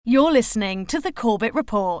You're listening to the Corbett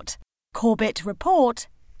Report.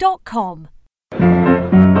 CorbettReport.com.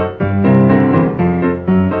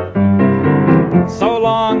 So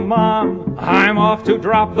long, Mom, I'm off to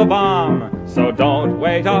drop the bomb, so don't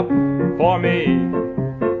wait up for me.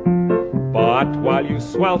 But while you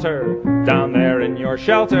swelter down there in your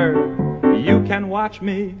shelter, you can watch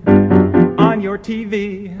me on your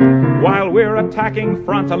TV. While we're attacking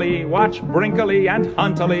frontally, watch Brinkley and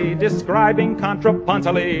Huntley describing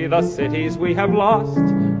contrapuntally the cities we have lost.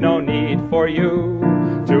 No need for you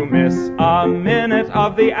to miss a minute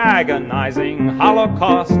of the agonizing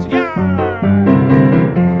Holocaust. Yeah!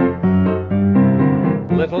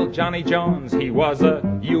 Little Johnny Jones, he was a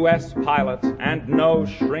U.S. pilot, and no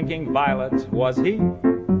shrinking violet was he.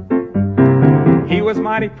 He was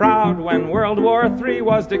mighty proud when World War III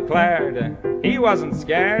was declared. He wasn't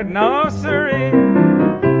scared, no siree.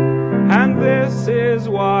 And this is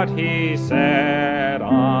what he said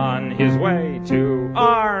on his way to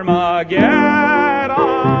Armageddon.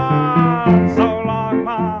 So long,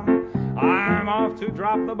 Mom, I'm off to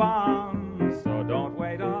drop the bomb, so don't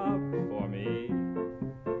wait up for me.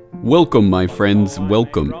 Welcome, my friends,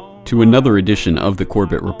 welcome to another edition of the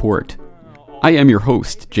Corbett Report. I am your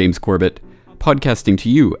host, James Corbett, podcasting to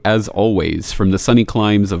you, as always, from the sunny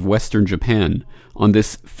climes of Western Japan on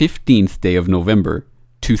this 15th day of November,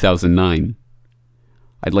 2009.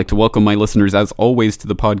 I'd like to welcome my listeners, as always, to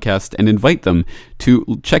the podcast and invite them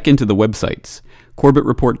to check into the websites,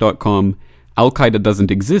 CorbettReport.com,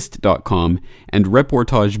 AlQaedaDoesn'tExist.com, and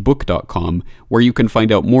ReportageBook.com, where you can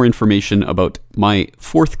find out more information about my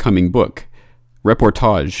forthcoming book,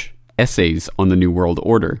 Reportage, Essays on the New World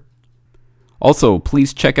Order. Also,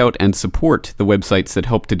 please check out and support the websites that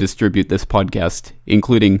help to distribute this podcast,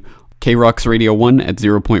 including KROX Radio 1 at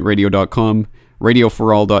zeropointradio.com,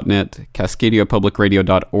 radioforall.net,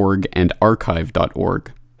 cascadiapublicradio.org, and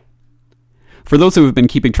archive.org. For those who have been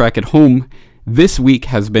keeping track at home, this week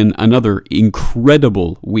has been another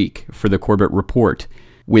incredible week for the Corbett Report,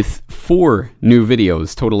 with 4 new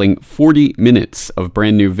videos totaling 40 minutes of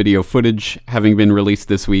brand new video footage having been released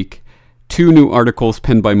this week, 2 new articles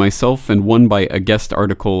penned by myself and 1 by a guest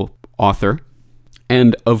article author,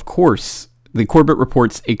 and of course, the Corbett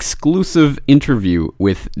Report's exclusive interview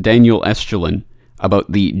with Daniel Estulin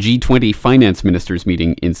about the G20 finance ministers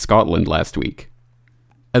meeting in Scotland last week.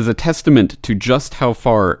 As a testament to just how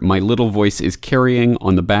far my little voice is carrying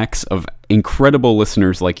on the backs of incredible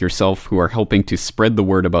listeners like yourself who are helping to spread the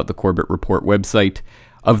word about the Corbett Report website,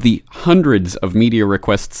 of the hundreds of media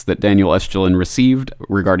requests that Daniel Estulin received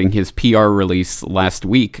regarding his PR release last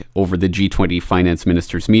week over the G20 finance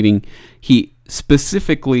ministers meeting, he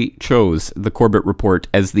specifically chose the Corbett Report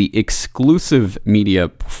as the exclusive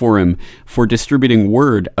media forum for distributing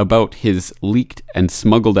word about his leaked and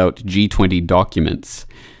smuggled out G20 documents.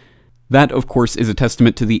 That, of course, is a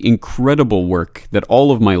testament to the incredible work that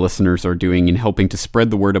all of my listeners are doing in helping to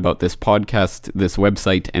spread the word about this podcast, this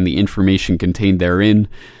website, and the information contained therein.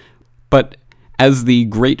 But as the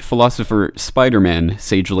great philosopher Spider-Man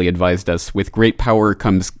sagely advised us, with great power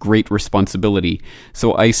comes great responsibility.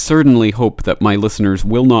 So I certainly hope that my listeners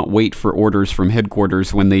will not wait for orders from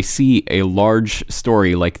headquarters when they see a large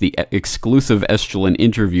story like the exclusive Estulin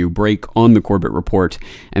interview break on the Corbett Report,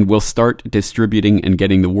 and will start distributing and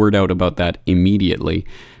getting the word out about that immediately,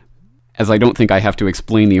 as I don't think I have to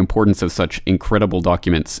explain the importance of such incredible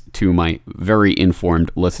documents to my very informed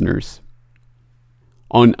listeners.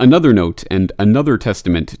 On another note, and another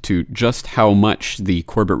testament to just how much the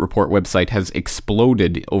Corbett Report website has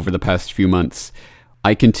exploded over the past few months,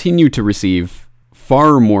 I continue to receive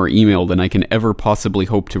far more email than I can ever possibly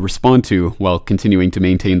hope to respond to while continuing to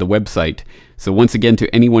maintain the website. So once again,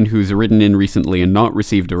 to anyone who's written in recently and not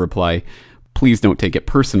received a reply, please don't take it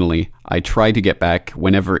personally. I try to get back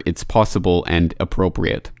whenever it's possible and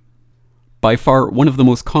appropriate. By far, one of the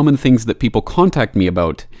most common things that people contact me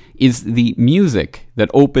about is the music that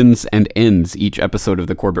opens and ends each episode of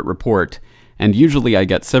the Corbett Report, and usually I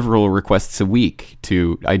get several requests a week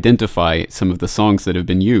to identify some of the songs that have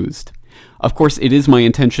been used. Of course, it is my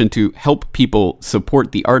intention to help people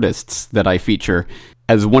support the artists that I feature,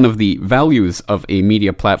 as one of the values of a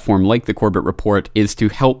media platform like the Corbett Report is to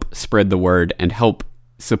help spread the word and help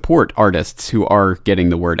support artists who are getting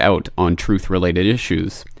the word out on truth-related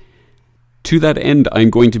issues. To that end, I'm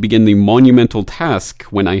going to begin the monumental task,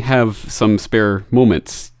 when I have some spare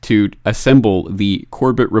moments, to assemble the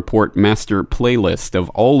Corbett Report master playlist of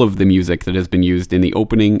all of the music that has been used in the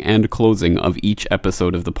opening and closing of each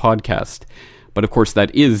episode of the podcast. But of course, that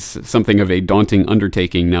is something of a daunting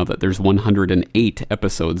undertaking now that there's 108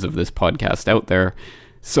 episodes of this podcast out there.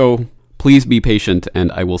 So Please be patient,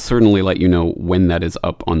 and I will certainly let you know when that is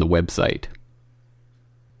up on the website.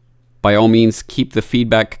 By all means, keep the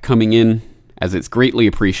feedback coming in, as it's greatly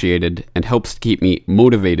appreciated and helps to keep me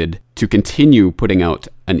motivated to continue putting out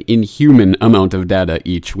an inhuman amount of data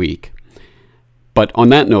each week. But on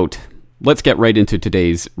that note, let's get right into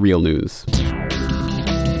today's real news.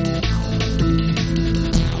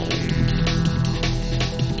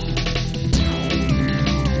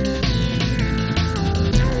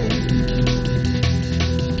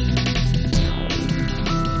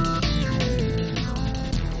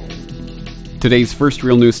 Today's first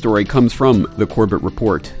real news story comes from the Corbett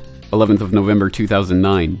Report, 11th of November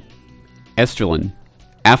 2009. Escalon.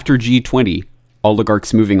 After G20,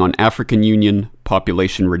 oligarchs moving on African Union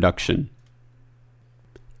population reduction.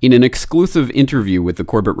 In an exclusive interview with the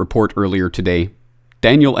Corbett Report earlier today,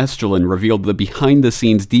 Daniel Escalon revealed the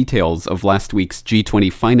behind-the-scenes details of last week's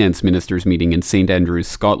G20 finance ministers meeting in St. Andrews,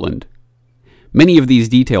 Scotland. Many of these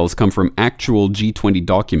details come from actual G20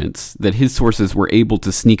 documents that his sources were able to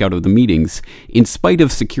sneak out of the meetings, in spite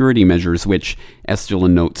of security measures which,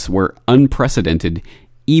 Escalon notes, were unprecedented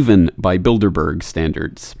even by Bilderberg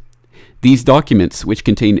standards. These documents, which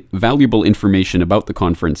contain valuable information about the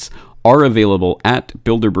conference, are available at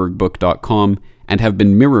bilderbergbook.com and have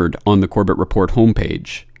been mirrored on the Corbett Report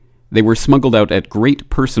homepage. They were smuggled out at great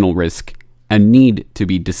personal risk and need to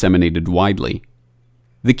be disseminated widely.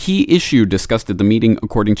 The key issue discussed at the meeting,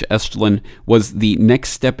 according to Escalon, was the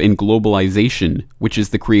next step in globalization, which is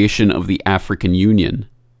the creation of the African Union.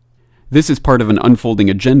 This is part of an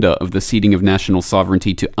unfolding agenda of the ceding of national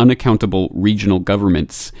sovereignty to unaccountable regional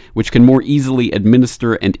governments, which can more easily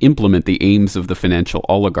administer and implement the aims of the financial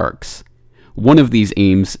oligarchs. One of these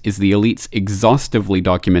aims is the elite's exhaustively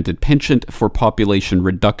documented penchant for population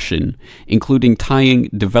reduction, including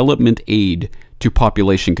tying development aid to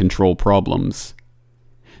population control problems.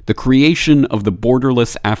 The creation of the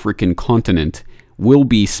borderless African continent will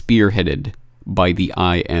be spearheaded by the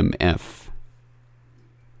IMF.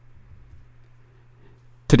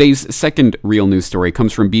 Today's second real news story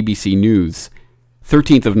comes from BBC News,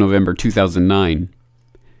 13th of November 2009.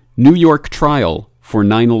 New York trial for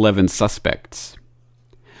 9/11 suspects.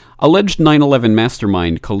 Alleged 9/11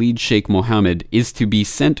 mastermind Khalid Sheikh Mohammed is to be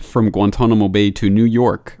sent from Guantanamo Bay to New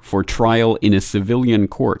York for trial in a civilian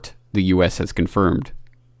court, the U.S. has confirmed.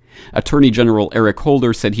 Attorney General Eric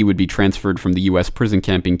Holder said he would be transferred from the U.S. prison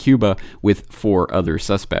camp in Cuba with 4 other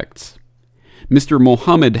suspects. Mr.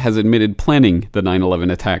 Mohammed has admitted planning the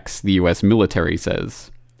 9/11 attacks, the U.S. military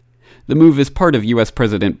says. The move is part of U.S.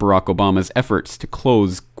 President Barack Obama's efforts to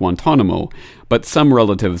close Guantanamo, but some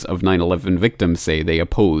relatives of 9/11 victims say they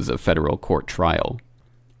oppose a federal court trial.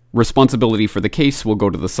 Responsibility for the case will go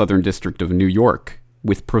to the Southern District of New York,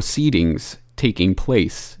 with proceedings taking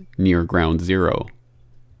place near Ground Zero.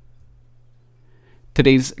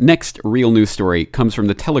 Today's next real news story comes from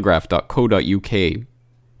thetelegraph.co.uk,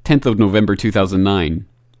 10th of November 2009.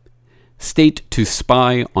 State to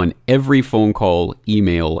spy on every phone call,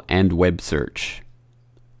 email, and web search.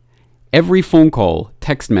 Every phone call,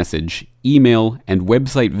 text message, email, and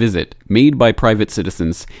website visit made by private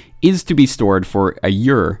citizens is to be stored for a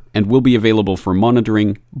year and will be available for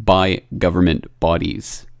monitoring by government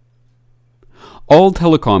bodies. All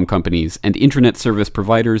telecom companies and internet service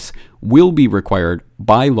providers will be required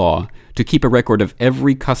by law to keep a record of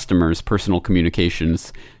every customer's personal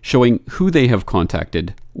communications, showing who they have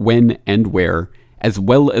contacted, when and where, as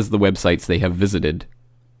well as the websites they have visited.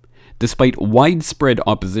 Despite widespread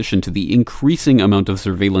opposition to the increasing amount of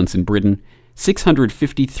surveillance in Britain,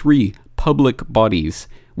 653 public bodies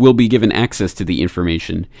will be given access to the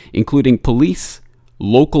information, including police,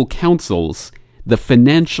 local councils, the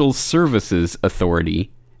Financial Services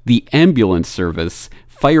Authority, the Ambulance Service,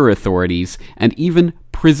 fire authorities, and even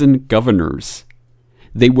prison governors.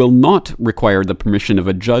 They will not require the permission of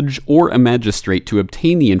a judge or a magistrate to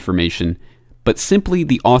obtain the information, but simply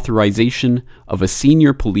the authorization of a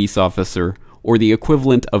senior police officer or the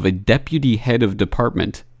equivalent of a deputy head of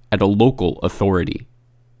department at a local authority.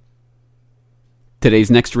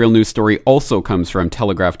 Today's next real news story also comes from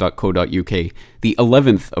telegraph.co.uk, the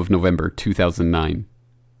 11th of November 2009.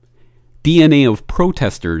 DNA of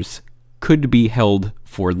protesters could be held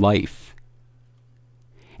for life.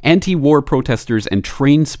 Anti-war protesters and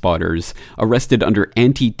train spotters arrested under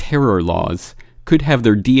anti-terror laws could have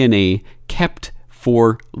their DNA kept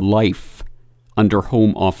for life under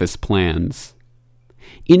Home Office plans.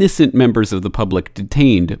 Innocent members of the public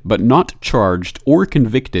detained but not charged or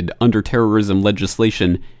convicted under terrorism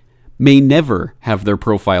legislation may never have their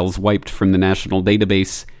profiles wiped from the national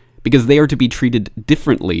database because they are to be treated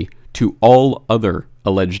differently to all other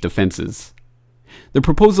alleged offenses. The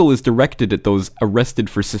proposal is directed at those arrested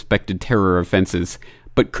for suspected terror offenses,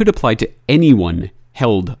 but could apply to anyone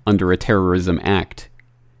held under a terrorism act.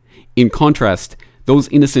 In contrast, those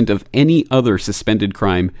innocent of any other suspended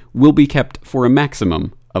crime will be kept for a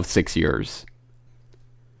maximum of 6 years.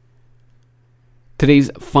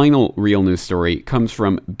 Today's final real news story comes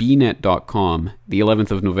from bnet.com, the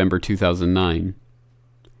 11th of November 2009.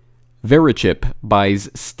 Verichip buys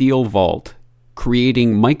Steel Vault,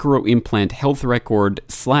 creating micro-implant health record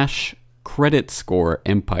 / credit score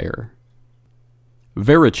empire.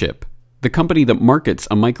 Verichip, the company that markets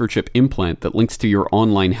a microchip implant that links to your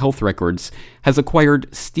online health records, has acquired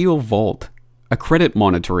Steel Vault, a credit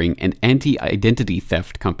monitoring and anti-identity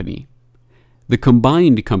theft company. The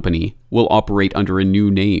combined company will operate under a new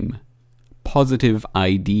name, Positive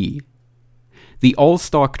ID. The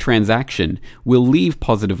all-stock transaction will leave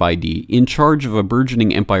Positive ID in charge of a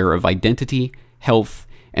burgeoning empire of identity, health,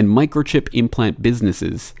 and microchip implant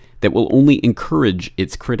businesses that will only encourage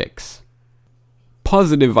its critics.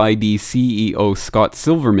 Positive ID CEO Scott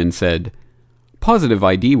Silverman said, "Positive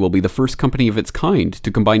ID will be the first company of its kind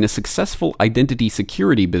to combine a successful identity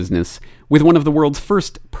security business with one of the world's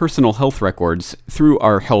first personal health records through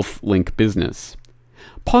our Health Link business.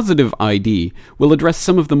 Positive ID will address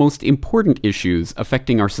some of the most important issues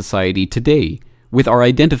affecting our society today with our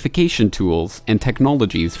identification tools and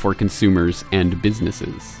technologies for consumers and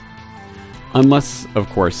businesses." Unless, of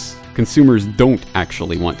course, consumers don't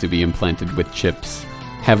actually want to be implanted with chips,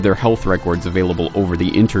 have their health records available over the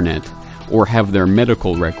internet, or have their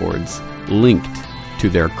medical records linked to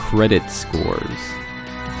their credit scores.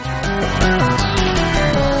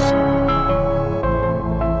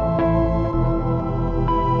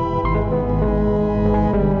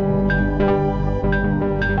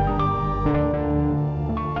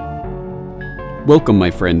 Welcome,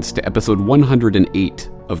 my friends, to episode 108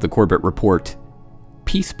 of the Corbett Report,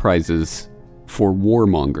 Peace Prizes for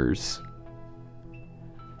Warmongers.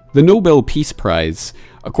 The Nobel Peace Prize,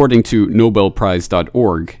 according to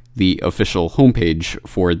nobelprize.org, the official homepage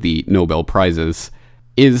for the Nobel Prizes,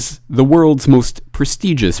 is the world's most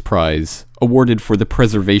prestigious prize awarded for the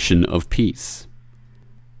preservation of peace.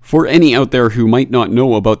 For any out there who might not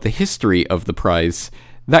know about the history of the prize,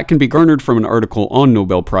 that can be garnered from an article on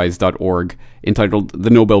nobelprize.org entitled The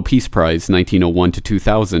Nobel Peace Prize 1901 to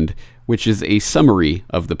 2000, which is a summary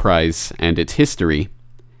of the prize and its history.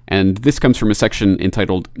 And this comes from a section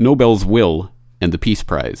entitled Nobel's Will and the Peace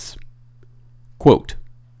Prize. Quote,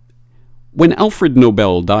 "When Alfred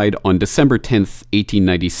Nobel died on December 10th,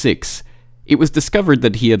 1896, it was discovered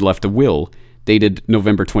that he had left a will, dated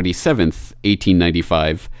November 27th,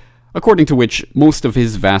 1895, according to which most of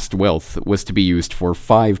his vast wealth was to be used for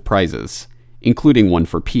 5 prizes, including one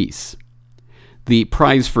for peace. The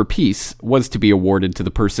prize for peace was to be awarded to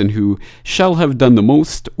the person who shall have done the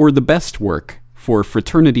most or the best work for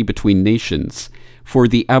fraternity between nations, for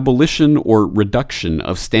the abolition or reduction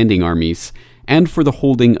of standing armies, and for the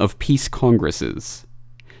holding of peace congresses.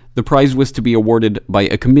 The prize was to be awarded by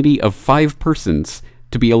a committee of 5 persons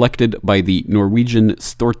to be elected by the Norwegian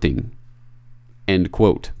Storting." End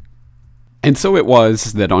quote. And so it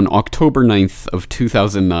was that on October 9th of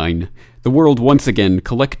 2009, the world once again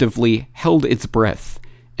collectively held its breath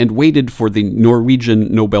and waited for the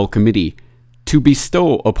Norwegian Nobel Committee to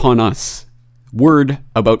bestow upon us word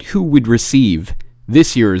about who would receive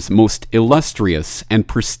this year's most illustrious and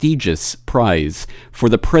prestigious prize for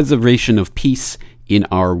the preservation of peace in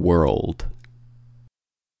our world.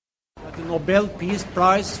 The Nobel Peace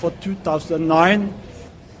Prize for 2009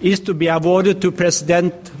 is to be awarded to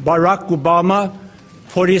President Barack Obama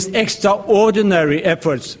for his extraordinary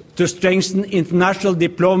efforts to strengthen international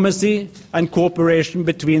diplomacy and cooperation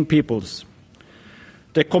between peoples.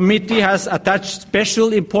 The committee has attached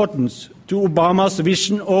special importance to Obama's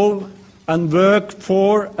vision of and work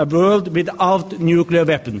for a world without nuclear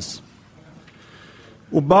weapons.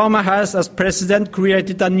 Obama has, as president,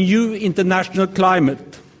 created a new international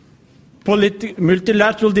climate.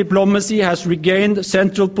 Multilateral diplomacy has regained a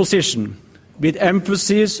central position, with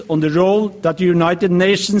emphasis on the role that the United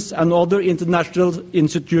Nations and other international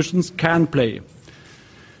institutions can play.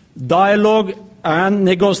 Dialogue and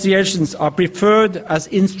negotiations are preferred as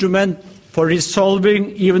instruments for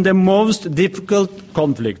resolving even the most difficult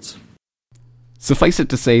conflicts. Suffice it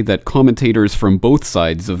to say that commentators from both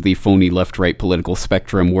sides of the phony left-right political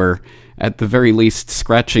spectrum were, at the very least,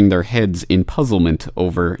 scratching their heads in puzzlement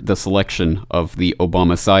over the selection of the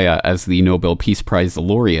Obama-Saya as the Nobel Peace Prize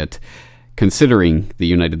laureate, considering the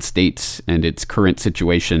United States and its current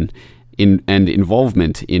situation and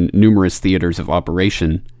involvement in numerous theaters of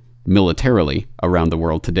operation militarily around the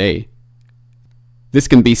world today. This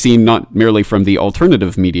can be seen not merely from the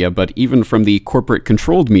alternative media, but even from the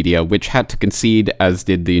corporate-controlled media, which had to concede, as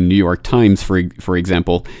did the New York Times, for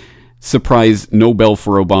example, surprise Nobel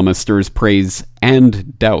for Obama stirs praise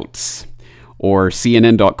and doubts. Or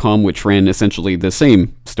CNN.com, which ran essentially the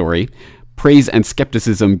same story, praise and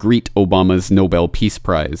skepticism greet Obama's Nobel Peace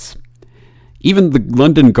Prize. Even the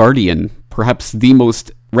London Guardian, perhaps the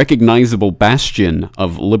most recognizable bastion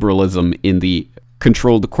of liberalism in the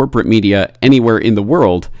controlled corporate media anywhere in the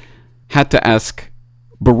world, had to ask,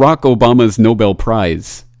 Barack Obama's Nobel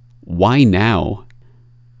Prize, why now?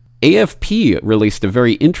 AFP released a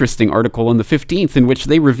very interesting article on the 15th in which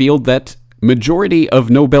they revealed that majority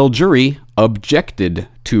of Nobel jury objected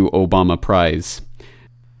to Obama Prize.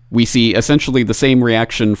 We see essentially the same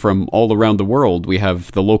reaction from all around the world. We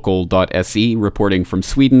have the local.se reporting from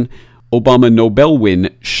Sweden, Obama Nobel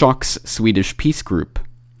win shocks Swedish peace group.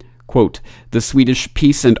 Quote, the Swedish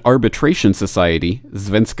Peace and Arbitration Society,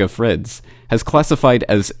 Svenska Freds, has classified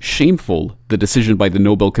as shameful the decision by the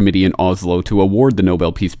Nobel Committee in Oslo to award the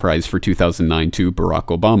Nobel Peace Prize for 2009 to Barack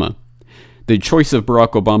Obama. The choice of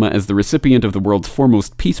Barack Obama as the recipient of the world's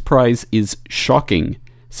foremost peace prize is shocking,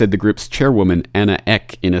 said the group's chairwoman Anna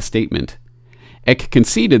Ek in a statement. Ek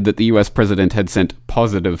conceded that the US president had sent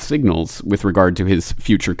positive signals with regard to his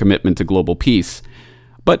future commitment to global peace,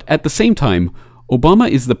 but at the same time, Obama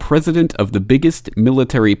is the president of the biggest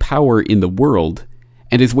military power in the world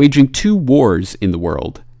and is waging 2 wars in the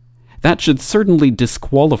world. That should certainly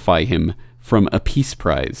disqualify him from a peace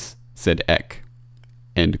prize, said Ek.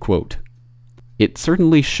 End quote. It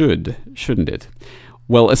certainly should, shouldn't it?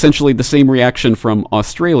 Well, essentially the same reaction from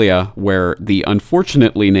Australia, where the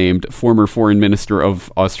unfortunately named former Foreign Minister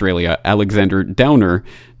of Australia, Alexander Downer,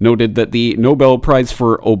 noted that the Nobel Prize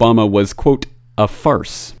for Obama was, quote, a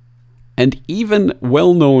farce. And even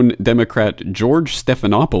well-known Democrat George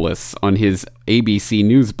Stephanopoulos on his ABC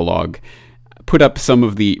News blog put up some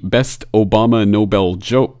of the best Obama Nobel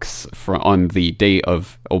jokes on the day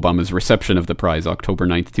of Obama's reception of the prize, October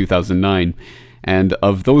 9th, 2009. And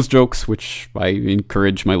of those jokes, which I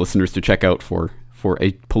encourage my listeners to check out for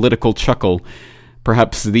a political chuckle,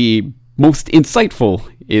 perhaps the most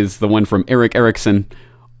insightful is the one from Eric Erickson.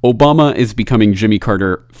 Obama is becoming Jimmy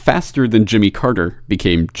Carter faster than Jimmy Carter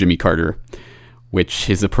became Jimmy Carter, which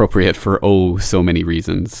is appropriate for so many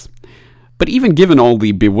reasons. But even given all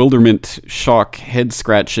the bewilderment, shock,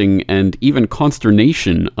 head-scratching, and even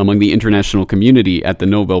consternation among the international community at the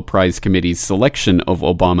Nobel Prize Committee's selection of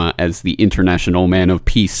Obama as the International Man of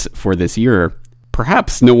Peace for this year,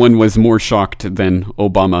 perhaps no one was more shocked than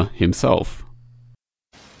Obama himself.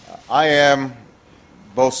 I am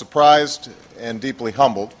both surprised and deeply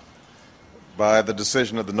humbled by the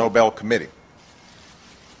decision of the Nobel Committee.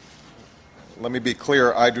 Let me be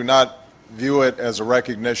clear, I do not view it as a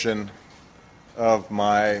recognition of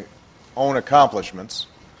my own accomplishments,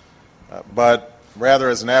 but rather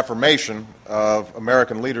as an affirmation of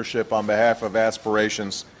American leadership on behalf of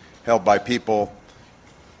aspirations held by people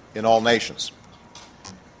in all nations.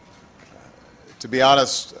 To be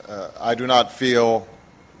honest, I do not feel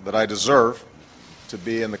that I deserve to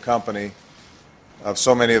be in the company of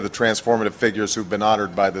so many of the transformative figures who've been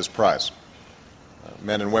honored by this prize.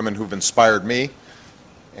 Men and women who've inspired me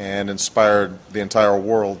and inspired the entire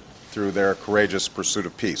world through their courageous pursuit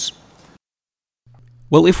of peace.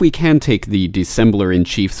 Well, if we can take the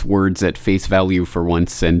dissembler-in-chief's words at face value for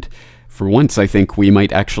once, and for once I think we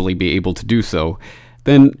might actually be able to do so,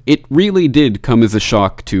 then it really did come as a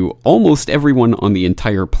shock to almost everyone on the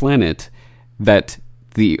entire planet that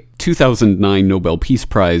the 2009 Nobel Peace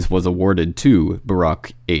Prize was awarded to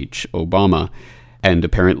Barack H. Obama, and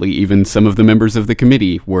apparently even some of the members of the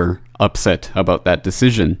committee were upset about that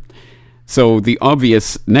decision. So the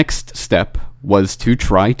obvious next step was to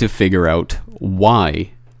try to figure out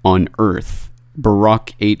why on earth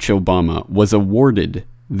Barack H. Obama was awarded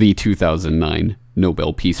the 2009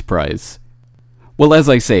 Nobel Peace Prize. Well, as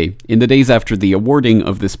I say, in the days after the awarding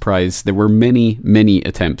of this prize, there were many, many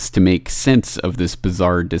attempts to make sense of this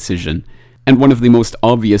bizarre decision. And one of the most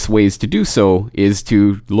obvious ways to do so is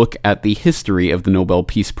to look at the history of the Nobel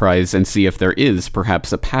Peace Prize and see if there is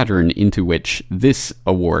perhaps a pattern into which this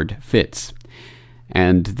award fits.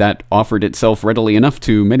 And that offered itself readily enough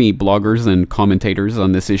to many bloggers and commentators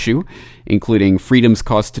on this issue, including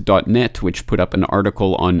freedomscost.net, which put up an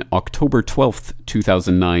article on October 12th,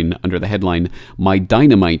 2009, under the headline, "My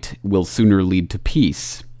Dynamite Will Sooner Lead to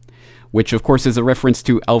Peace," which of course is a reference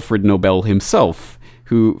to Alfred Nobel himself,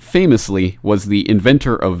 who famously was the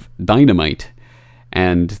inventor of dynamite.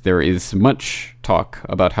 And there is much talk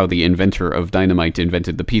about how the inventor of dynamite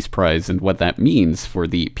invented the Peace Prize and what that means for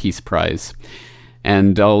the Peace Prize.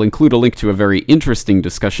 And I'll include a link to a very interesting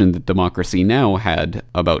discussion that Democracy Now! Had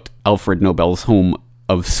about Alfred Nobel's home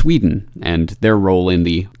of Sweden and their role in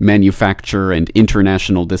the manufacture and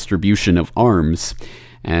international distribution of arms,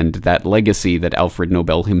 and that legacy that Alfred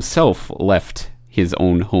Nobel himself left his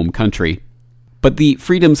own home country. But the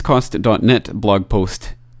freedomscost.net blog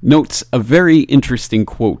post notes a very interesting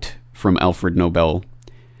quote from Alfred Nobel.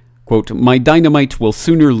 Quote, "My dynamite will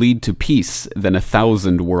sooner lead to peace than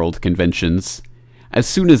 1,000 world conventions. As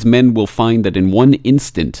soon as men will find that in one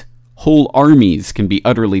instant whole armies can be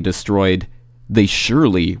utterly destroyed, they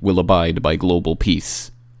surely will abide by global peace."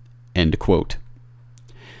 End quote.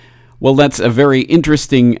 Well, that's a very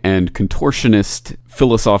interesting and contortionist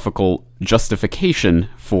philosophical justification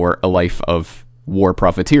for a life of war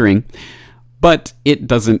profiteering, but it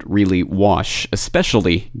doesn't really wash,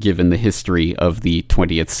 especially given the history of the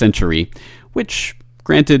 20th century, which,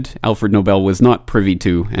 granted, Alfred Nobel was not privy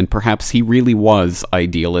to, and perhaps he really was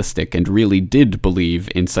idealistic and really did believe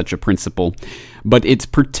in such a principle. But it's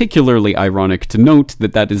particularly ironic to note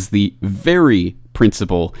that that is the very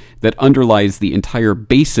principle that underlies the entire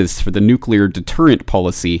basis for the nuclear deterrent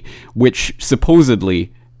policy, which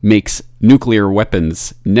supposedly makes nuclear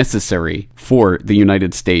weapons necessary for the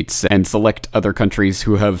United States and select other countries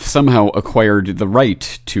who have somehow acquired the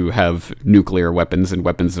right to have nuclear weapons and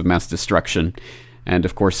weapons of mass destruction. And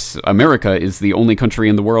of course, America is the only country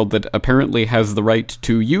in the world that apparently has the right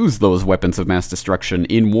to use those weapons of mass destruction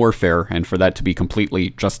in warfare, and for that to be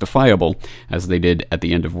completely justifiable, as they did at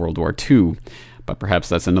the end of World War II. But perhaps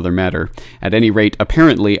that's another matter. At any rate,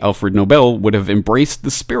 apparently Alfred Nobel would have embraced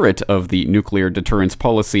the spirit of the nuclear deterrence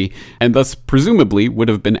policy, and thus presumably would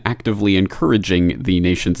have been actively encouraging the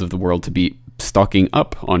nations of the world to be stocking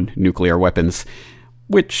up on nuclear weapons,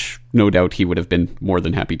 which no doubt he would have been more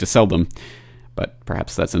than happy to sell them. But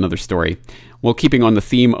perhaps that's another story. Well, keeping on the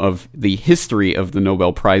theme of the history of the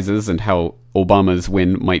Nobel Prizes and how Obama's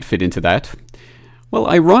win might fit into that, well,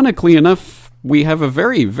 ironically enough, we have a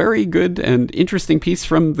very, very good and interesting piece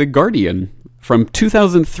from The Guardian from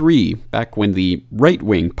 2003, back when the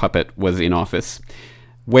right-wing puppet was in office,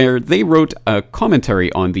 where they wrote a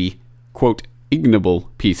commentary on the, quote, Ig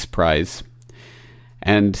Nobel Peace Prize.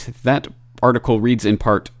 And that article reads in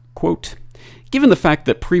part, quote, "Given the fact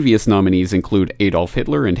that previous nominees include Adolf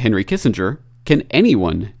Hitler and Henry Kissinger, can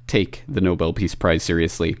anyone take the Nobel Peace Prize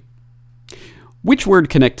seriously? Which word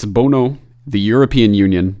connects Bono, the European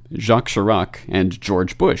Union, Jacques Chirac, and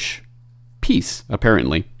George Bush? Peace,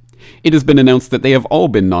 apparently. It has been announced that they have all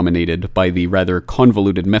been nominated by the rather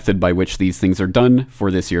convoluted method by which these things are done for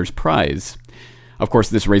this year's prize. Of course,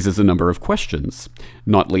 this raises a number of questions.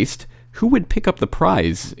 Not least, who would pick up the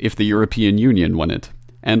prize if the European Union won it?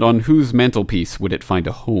 And on whose mantelpiece would it find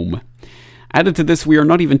a home? Added to this, we are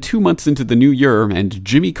not even 2 months into the new year, and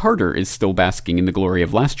Jimmy Carter is still basking in the glory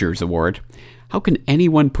of last year's award. How can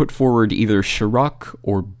anyone put forward either Chirac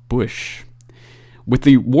or Bush? With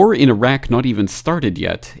the war in Iraq not even started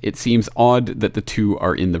yet, it seems odd that the two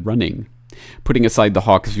are in the running. Putting aside the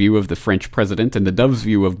hawk's view of the French president and the dove's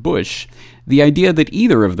view of Bush, the idea that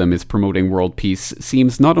either of them is promoting world peace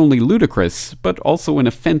seems not only ludicrous, but also an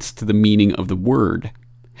offense to the meaning of the word.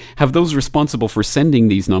 Have those responsible for sending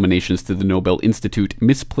these nominations to the Nobel Institute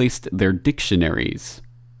misplaced their dictionaries?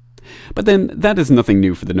 But then, that is nothing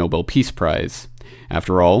new for the Nobel Peace Prize.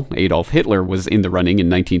 After all, Adolf Hitler was in the running in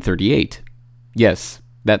 1938. Yes,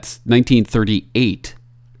 that's 1938,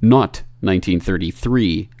 not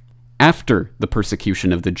 1933, after the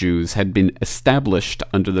persecution of the Jews had been established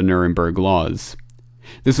under the Nuremberg laws.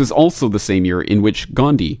 This was also the same year in which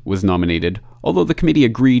Gandhi was nominated, although the committee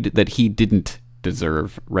agreed that he didn't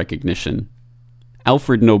deserve recognition.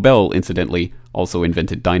 Alfred Nobel, incidentally, also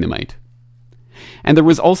invented dynamite. And there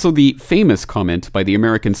was also the famous comment by the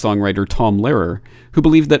American songwriter Tom Lehrer, who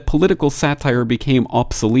believed that political satire became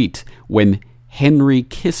obsolete when Henry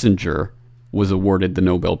Kissinger was awarded the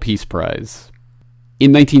Nobel Peace Prize.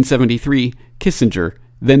 In 1973, Kissinger,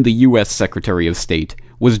 then the U.S. Secretary of State,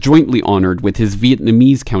 was jointly honored with his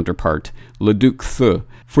Vietnamese counterpart, Le Duc Thu,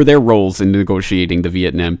 for their roles in negotiating the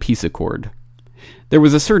Vietnam Peace Accord. There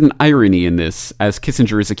was a certain irony in this, as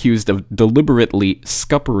Kissinger is accused of deliberately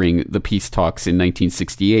scuppering the peace talks in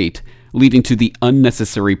 1968, leading to the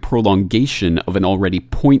unnecessary prolongation of an already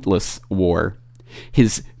pointless war.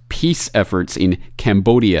 His peace efforts in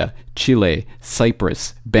Cambodia, Chile,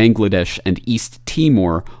 Cyprus, Bangladesh, and East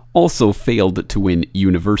Timor also failed to win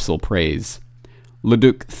universal praise. Le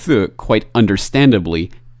Duc Thu, quite understandably,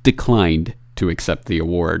 declined to accept the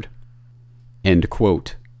award. End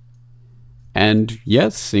quote. And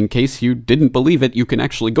yes, in case you didn't believe it, you can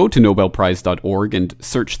actually go to nobelprize.org and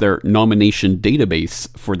search their nomination database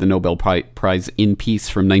for the Nobel Prize in Peace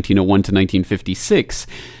from 1901 to 1956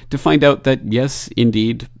 to find out that, yes,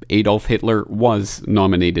 indeed, Adolf Hitler was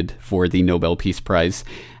nominated for the Nobel Peace Prize,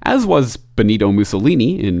 as was Benito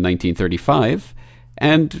Mussolini in 1935,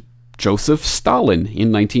 and Joseph Stalin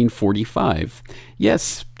in 1945.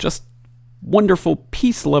 Yes, just wonderful,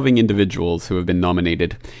 peace-loving individuals who have been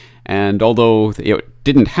nominated. And although it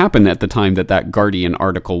didn't happen at the time that Guardian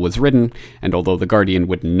article was written, and although the Guardian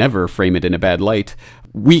would never frame it in a bad light,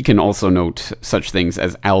 we can also note such things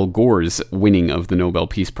as Al Gore's winning of the Nobel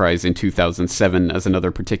Peace Prize in 2007 as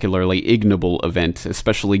another particularly ignoble event,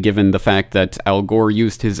 especially given the fact that Al Gore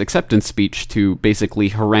used his acceptance speech to basically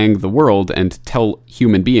harangue the world and tell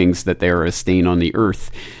human beings that they are a stain on the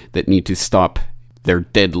earth that need to stop their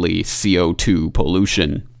deadly CO2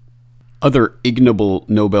 pollution. Other ignoble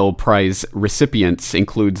Nobel Prize recipients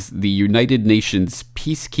includes the United Nations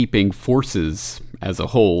Peacekeeping Forces as a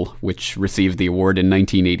whole, which received the award in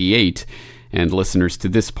 1988, and listeners to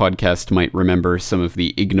this podcast might remember some of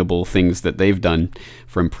the ignoble things that they've done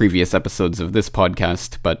from previous episodes of this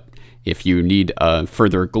podcast, but if you need a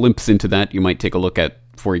further glimpse into that, you might take a look at,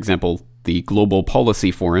 for example, the Global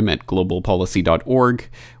Policy Forum at globalpolicy.org,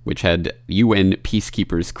 which had UN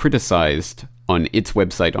peacekeepers criticized on its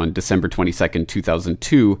website on December 22nd,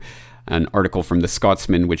 2002, an article from The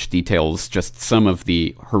Scotsman which details just some of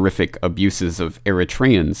the horrific abuses of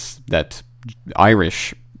Eritreans that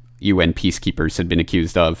Irish UN peacekeepers had been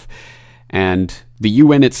accused of. And the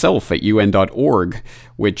UN itself at UN.org,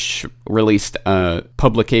 which released a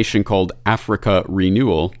publication called Africa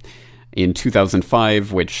Renewal in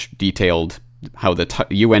 2005, which detailed how the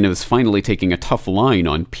UN was finally taking a tough line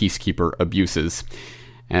on peacekeeper abuses.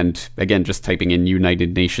 And again, just typing in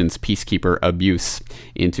United Nations peacekeeper abuse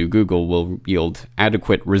into Google will yield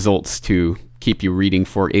adequate results to keep you reading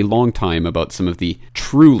for a long time about some of the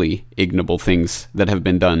truly ignoble things that have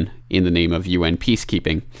been done in the name of UN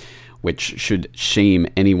peacekeeping, which should shame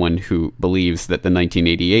anyone who believes that the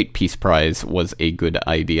 1988 Peace Prize was a good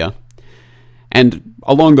idea. And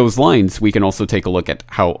along those lines, we can also take a look at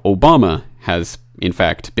how Obama has, in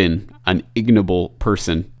fact, been an ignoble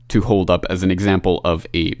person to hold up as an example of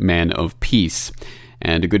a man of peace.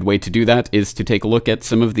 And a good way to do that is to take a look at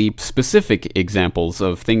some of the specific examples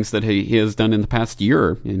of things that he has done in the past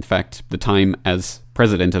year. In fact, the time as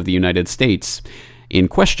President of the United States in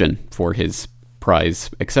question for his prize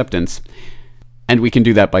acceptance. And we can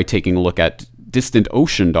do that by taking a look at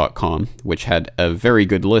DistantOcean.com, which had a very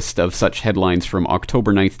good list of such headlines from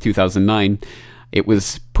October 9th, 2009. It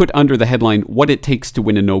was put under the headline, What It Takes to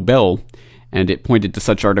Win a Nobel, and it pointed to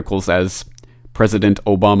such articles as President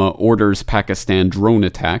Obama orders Pakistan drone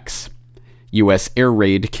attacks, U.S. air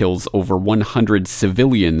raid kills over 100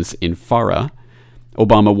 civilians in Farah,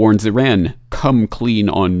 Obama warns Iran, come clean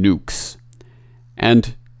on nukes,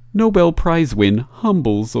 and Nobel Prize win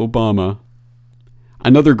humbles Obama.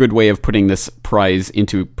 Another good way of putting this prize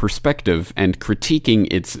into perspective and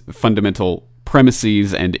critiquing its fundamental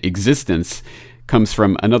premises and existence comes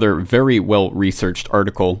from another very well-researched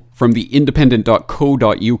article from the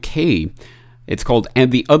independent.co.uk. It's called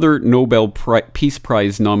And the Other Nobel Peace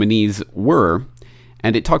Prize Nominees Were,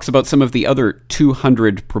 and it talks about some of the other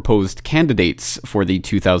 200 proposed candidates for the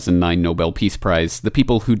 2009 Nobel Peace Prize, the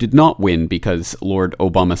people who did not win because Lord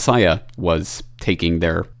Obama-Saya was taking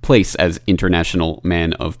their place as International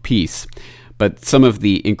Man of Peace. But some of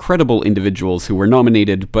the incredible individuals who were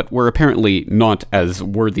nominated but were apparently not as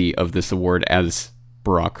worthy of this award as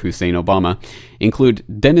Barack Hussein Obama include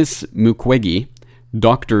Denis Mukwege,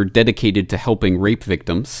 doctor dedicated to helping rape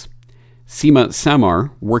victims, Seema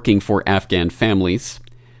Samar, working for Afghan families,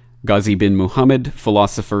 Ghazi bin Muhammad,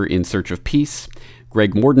 philosopher in search of peace,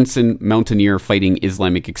 Greg Mortensen, mountaineer fighting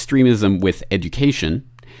Islamic extremism with education,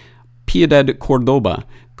 Piedad Cordoba,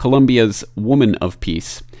 Colombia's woman of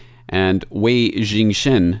peace, and Wei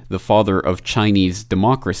Jingshen, the father of Chinese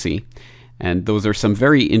democracy. And those are some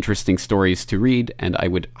very interesting stories to read, and I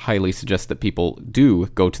would highly suggest that people do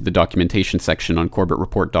go to the documentation section on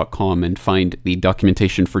CorbettReport.com and find the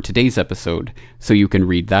documentation for today's episode, so you can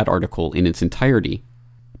read that article in its entirety.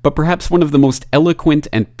 But perhaps one of the most eloquent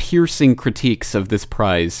and piercing critiques of this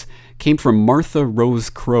prize came from Martha Rose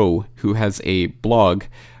Crow, who has a blog,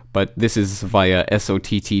 but this is via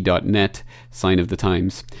SOTT.net, sign of the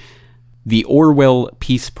times. The Orwell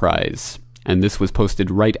Peace Prize, and this was posted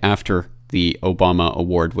right after the Obama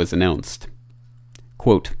Award was announced.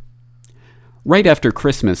 Quote, right after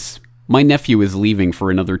Christmas, my nephew is leaving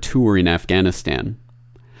for another tour in Afghanistan.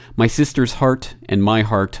 My sister's heart and my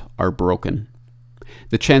heart are broken.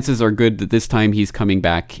 The chances are good that this time he's coming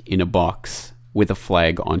back in a box with a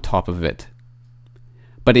flag on top of it.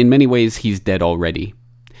 But in many ways, he's dead already.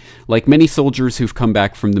 Like many soldiers who've come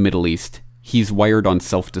back from the Middle East, he's wired on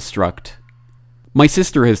self-destruct. My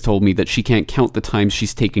sister has told me that she can't count the times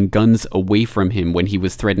she's taken guns away from him when he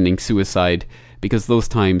was threatening suicide, because those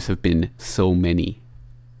times have been so many.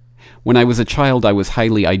 When I was a child, I was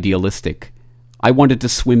highly idealistic. I wanted to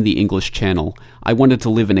swim the English Channel. I wanted to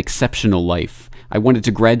live an exceptional life. I wanted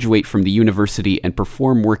to graduate from the university and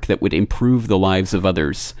perform work that would improve the lives of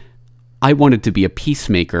others. I wanted to be a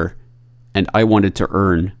peacemaker, and I wanted to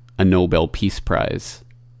earn a Nobel Peace Prize.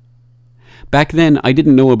 Back then, I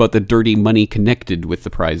didn't know about the dirty money connected with the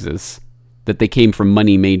prizes, that they came from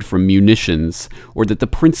money made from munitions, or that the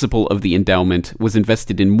principle of the endowment was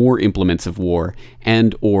invested in more implements of war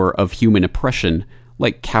and or of human oppression,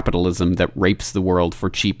 like capitalism that rapes the world for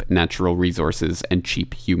cheap natural resources and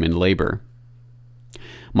cheap human labor.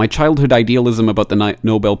 My childhood idealism about the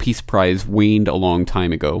Nobel Peace Prize waned a long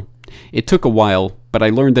time ago. It took a while, but I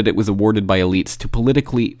learned that it was awarded by elites to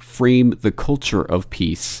politically frame the culture of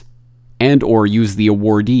peace, and or use the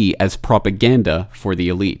awardee as propaganda for the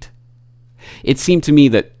elite. It seemed to me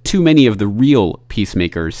that too many of the real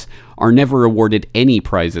peacemakers are never awarded any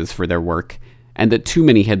prizes for their work, and that too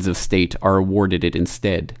many heads of state are awarded it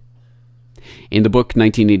instead. In the book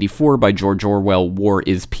 1984 by George Orwell, War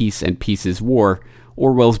is Peace and Peace is War,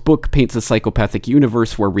 Orwell's book paints a psychopathic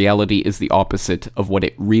universe where reality is the opposite of what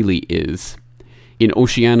it really is. In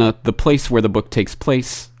Oceania, the place where the book takes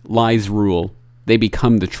place, lies rule. They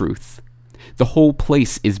become the truth. The whole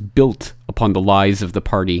place is built upon the lies of the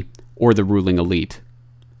party or the ruling elite.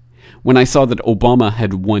 When I saw that Obama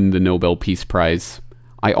had won the Nobel Peace Prize,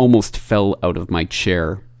 I almost fell out of my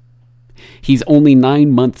chair. He's only 9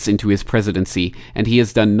 months into his presidency, and he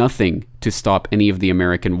has done nothing to stop any of the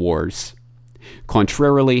American wars.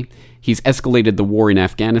 Contrarily, he's escalated the war in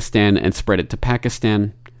Afghanistan and spread it to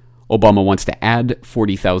Pakistan. Obama wants to add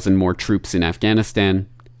 40,000 more troops in Afghanistan.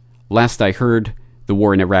 Last I heard, the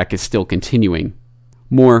war in Iraq is still continuing.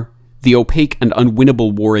 More, the opaque and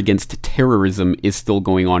unwinnable war against terrorism is still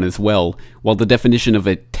going on as well, while the definition of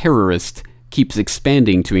a terrorist keeps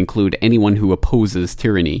expanding to include anyone who opposes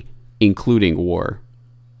tyranny, including war.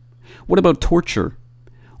 What about torture?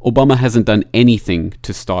 Obama hasn't done anything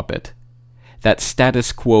to stop it. That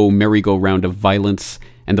status quo merry-go-round of violence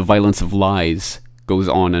and the violence of lies goes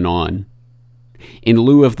on and on. In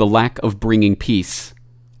lieu of the lack of bringing peace,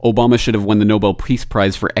 Obama should have won the Nobel Peace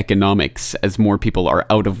Prize for economics, as more people are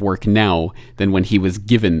out of work now than when he was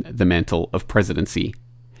given the mantle of presidency.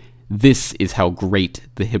 This is how great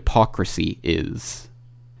the hypocrisy is.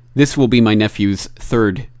 This will be my nephew's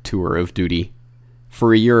 3rd tour of duty.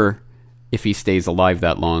 For a year, if he stays alive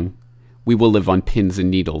that long, we will live on pins and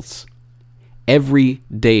needles. Every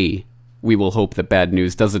day, we will hope that bad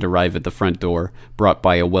news doesn't arrive at the front door, brought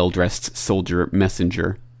by a well-dressed soldier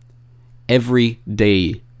messenger. Every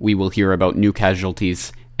day, we will hear about new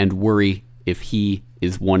casualties and worry if he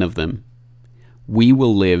is one of them. We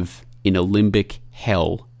will live in a limbic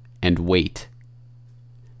hell and wait.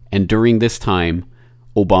 And during this time,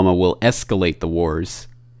 Obama will escalate the wars,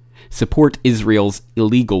 support Israel's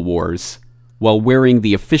illegal wars, while wearing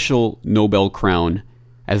the official Nobel crown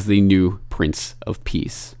as the new Prince of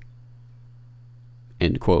Peace.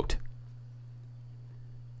 End quote.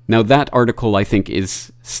 Now that article, I think,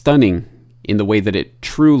 is stunning in the way that it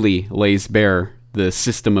truly lays bare the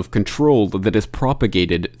system of control that is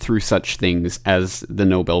propagated through such things as the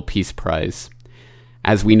Nobel Peace Prize.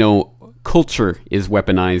 As we know, culture is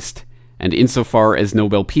weaponized, and insofar as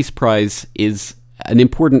Nobel Peace Prize is an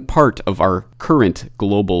important part of our current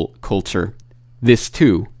global culture, this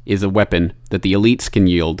too is a weapon that the elites can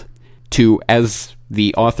yield to, as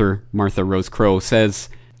the author Martha Rose Crowe says,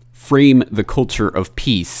 frame the culture of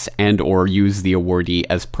peace and or use the awardee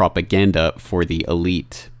as propaganda for the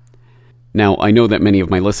elite. Now, I know that many of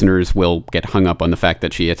my listeners will get hung up on the fact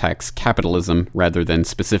that she attacks capitalism rather than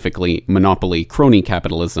specifically monopoly crony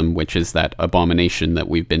capitalism, which is that abomination that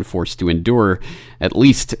we've been forced to endure, at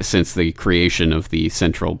least since the creation of the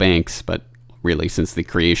central banks, but really since the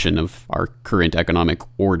creation of our current economic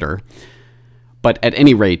order. But at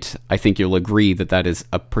any rate, I think you'll agree that that is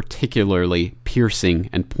a particularly piercing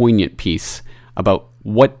and poignant piece about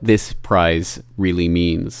what this prize really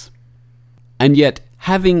means. And yet,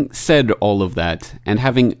 having said all of that, and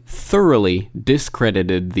having thoroughly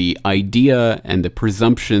discredited the idea and the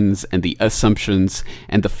presumptions and the assumptions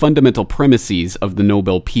and the fundamental premises of the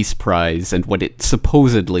Nobel Peace Prize and what it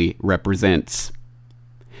supposedly represents,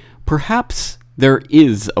 perhaps there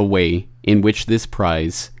is a way in which this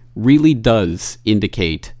prize really does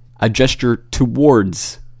indicate a gesture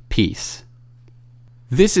towards peace.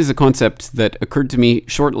 This is a concept that occurred to me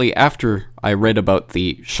shortly after I read about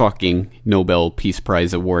the shocking Nobel Peace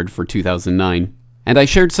Prize award for 2009, and I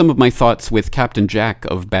shared some of my thoughts with Captain Jack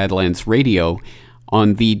of Badlands Radio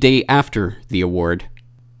on the day after the award.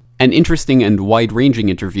 An interesting and wide-ranging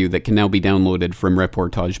interview that can now be downloaded from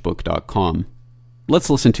reportagebook.com. Let's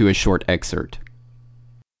listen to a short excerpt.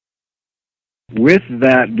 With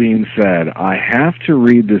that being said, I have to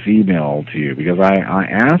read this email to you because I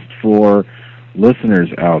asked for listeners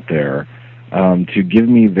out there to give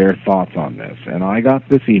me their thoughts on this. And I got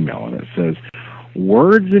this email, and it says,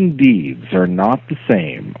 "Words and deeds are not the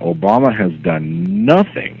same. Obama has done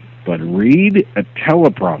nothing but read a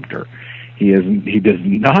teleprompter. He does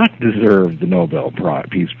not deserve the Nobel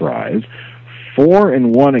Peace Prize.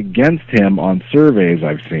 4-1 against him on surveys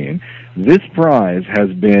I've seen. This prize has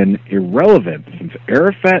been irrelevant since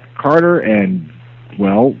Arafat, Carter, and,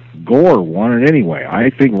 well, Gore won it anyway. I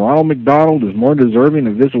think Ronald McDonald is more deserving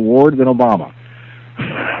of this award than Obama."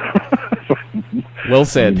 Well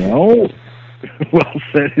said. No. Well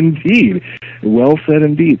said indeed. Well said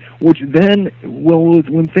indeed. Which then, well,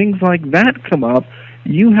 when things like that come up,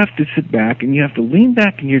 you have to sit back and you have to lean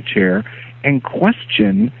back in your chair and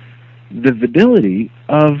question the validity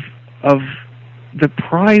of the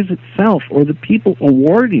prize itself or the people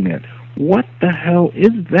awarding it. What the hell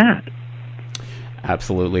is that?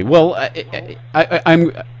 Absolutely. Well,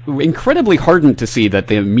 I'm incredibly heartened to see that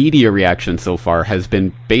the media reaction so far has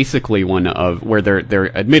been basically one of where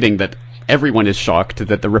they're admitting that everyone is shocked,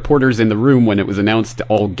 that the reporters in the room when it was announced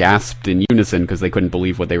all gasped in unison because they couldn't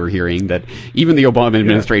believe what they were hearing, that even the Obama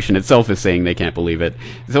administration itself is saying they can't believe it.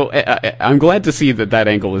 So I'm glad to see that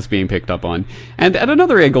angle is being picked up on. And at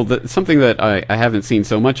another angle, something that I haven't seen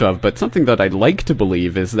so much of, but something that I'd like to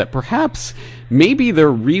believe is that perhaps maybe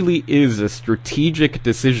there really is a strategic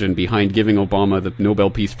decision behind giving Obama the Nobel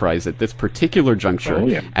Peace Prize at this particular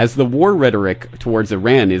juncture, as the war rhetoric towards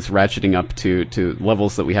Iran is ratcheting up to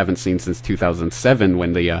levels that we haven't seen since 2007,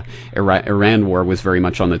 when the Iran war was very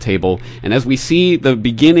much on the table. And as we see the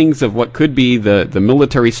beginnings of what could be the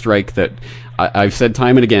military strike that I've said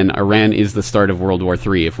time and again, Iran is the start of World War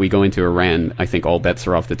III. If we go into Iran, I think all bets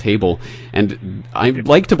are off the table. And I'd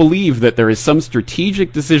like to believe that there is some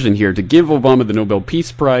strategic decision here to give Obama the Nobel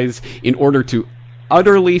Peace Prize in order to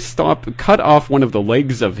utterly cut off one of the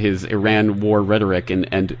legs of his Iran war rhetoric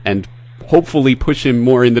and hopefully push him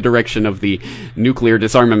more in the direction of the nuclear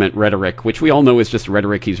disarmament rhetoric, which we all know is just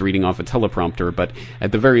rhetoric he's reading off a teleprompter, but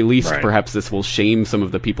at the very least, perhaps this will shame some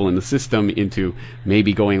of the people in the system into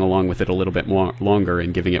maybe going along with it a little bit more longer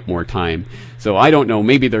and giving it more time. So I don't know,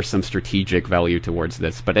 maybe there's some strategic value towards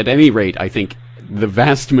this, but at any rate, I think the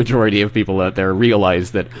vast majority of people out there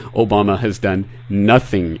realize that Obama has done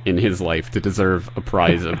nothing in his life to deserve a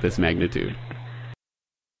prize of this magnitude.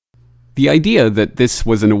 The idea that this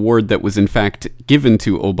was an award that was in fact given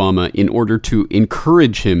to Obama in order to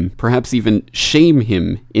encourage him, perhaps even shame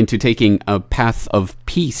him into taking a path of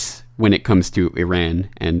peace when it comes to Iran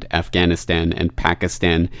and Afghanistan and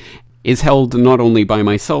Pakistan, is held not only by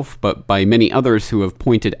myself but by many others who have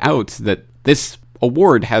pointed out that this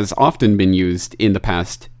award has often been used in the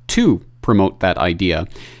past to promote that idea,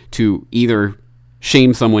 to either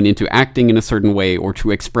shame someone into acting in a certain way or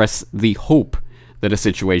to express the hope that a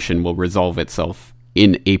situation will resolve itself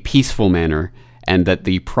in a peaceful manner, and that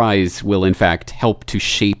the prize will in fact help to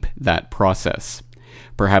shape that process.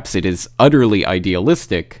 Perhaps it is utterly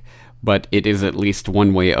idealistic, but it is at least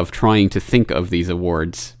one way of trying to think of these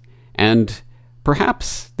awards, and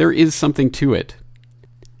perhaps there is something to it.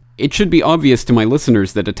 It should be obvious to my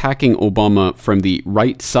listeners that attacking Obama from the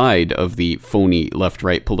right side of the phony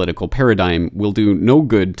left-right political paradigm will do no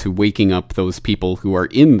good to waking up those people who are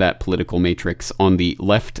in that political matrix on the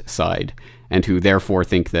left side, and who therefore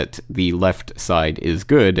think that the left side is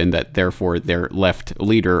good and that therefore their left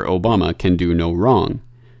leader, Obama, can do no wrong.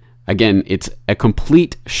 Again, it's a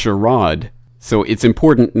complete charade, so it's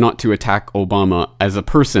important not to attack Obama as a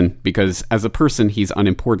person, because as a person he's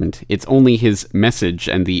unimportant. It's only his message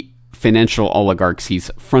and the financial oligarchs he's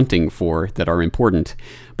fronting for that are important.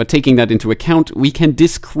 But taking that into account, we can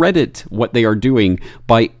discredit what they are doing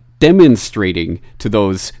by demonstrating to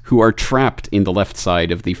those who are trapped in the left side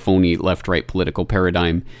of the phony left-right political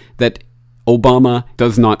paradigm that Obama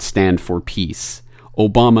does not stand for peace.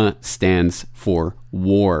 Obama stands for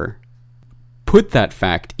war. Put that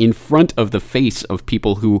fact in front of the face of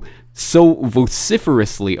people who so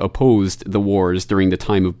vociferously opposed the wars during the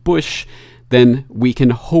time of Bush, then we can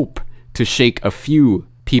hope to shake a few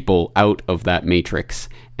people out of that matrix,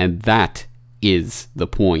 and that is the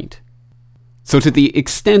point. So to the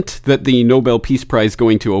extent that the Nobel Peace Prize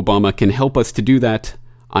going to Obama can help us to do that,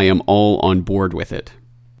 I am all on board with it.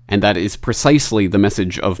 And that is precisely the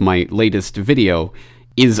message of my latest video,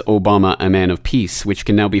 Is Obama a Man of Peace?, which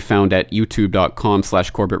can now be found at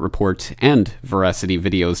youtube.com/Corbett Report and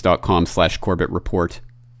veracityvideos.com/Corbett Report.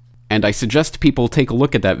 And I suggest people take a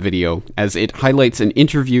look at that video, as it highlights an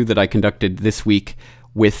interview that I conducted this week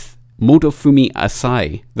with Motofumi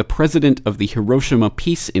Asai, the president of the Hiroshima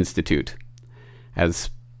Peace Institute. As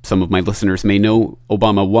some of my listeners may know,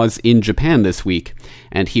 Obama was in Japan this week,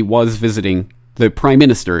 and he was visiting the Prime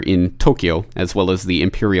Minister in Tokyo, as well as the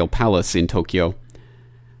Imperial Palace in Tokyo.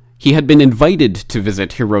 He had been invited to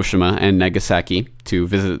visit Hiroshima and Nagasaki, to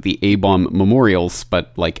visit the A-bomb memorials,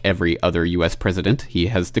 but like every other US president, he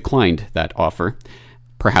has declined that offer.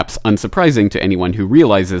 Perhaps unsurprising to anyone who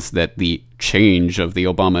realizes that the change of the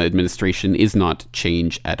Obama administration is not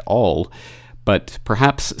change at all, but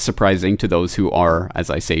perhaps surprising to those who are,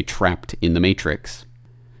 as I say, trapped in the Matrix.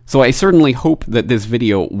 So I certainly hope that this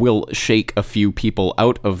video will shake a few people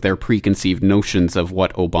out of their preconceived notions of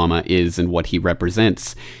what Obama is and what he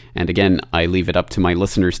represents, and again, I leave it up to my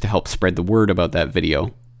listeners to help spread the word about that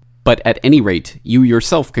video. But at any rate, you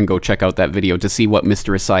yourself can go check out that video to see what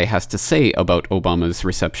Mr. Asai has to say about Obama's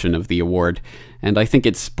reception of the award, and I think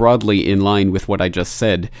it's broadly in line with what I just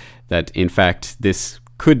said, that in fact this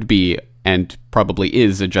could be, and probably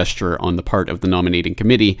is, a gesture on the part of the nominating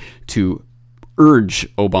committee to urge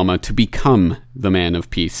Obama to become the man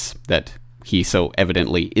of peace that he so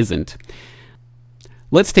evidently isn't.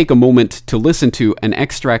 Let's take a moment to listen to an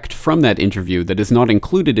extract from that interview that is not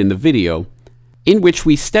included in the video, in which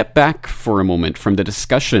we step back for a moment from the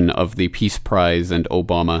discussion of the Peace Prize and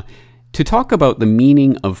Obama to talk about the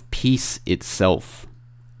meaning of peace itself.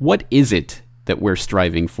 What is it that we're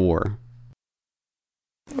striving for?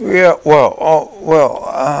 Yeah,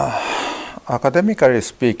 academically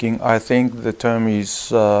speaking, I think the term is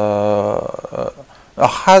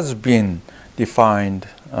has been defined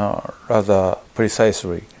rather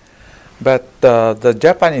precisely, but the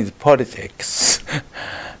Japanese politics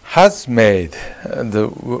has made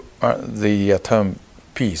the term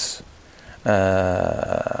peace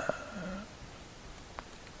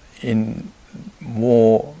in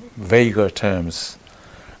more vaguer terms,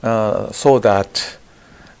 so that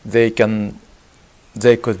they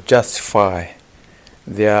could justify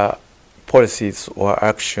their policies or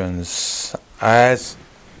actions as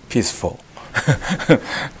peaceful.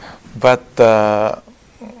 But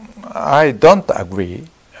I don't agree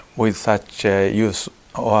with such use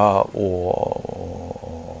or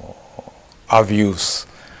abuse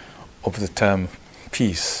of the term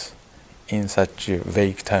peace in such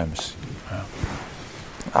vague terms.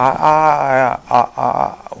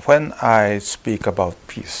 When I speak about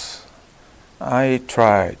peace, I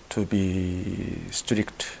try to be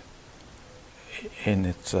strict in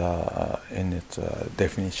its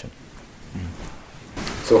definition.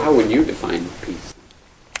 So how would you define peace?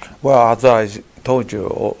 Well, as I told you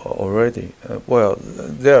already,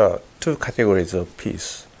 there are two categories of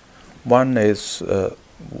peace. One is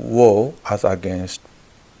war as against,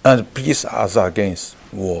 and peace as against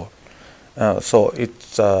war. So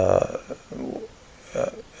it's,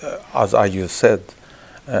 as you said,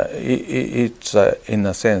 it's in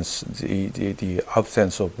a sense the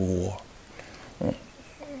absence of war.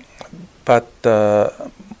 But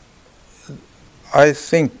I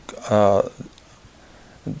think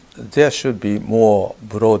there should be more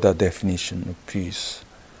broader definition of peace.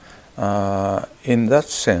 In that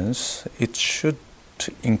sense, it should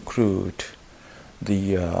include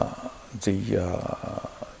the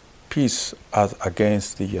peace as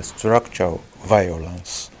against the structural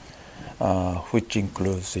violence, which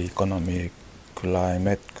includes the economic,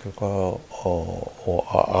 climatical,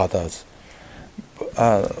 or others.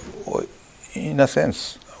 In a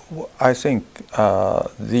sense, I think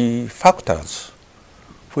the factors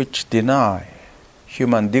which deny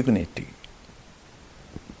human dignity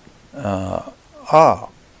are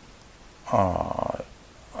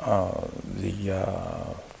the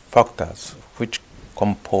factors which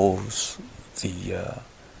compose the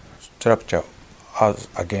structure as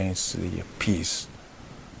against the peace.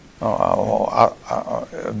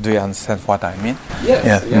 Do you understand what I mean?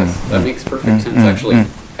 Yes, that makes perfect sense, actually.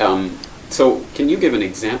 So can you give an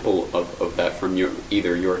example of that from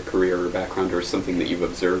either your career or background, or something that you've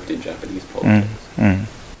observed in Japanese politics?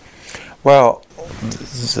 Well,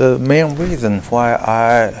 the main reason why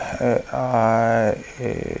I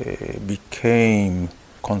became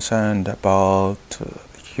concerned about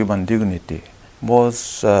human dignity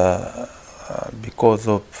was because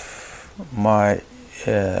of my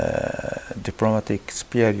diplomatic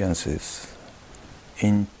experiences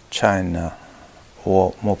in China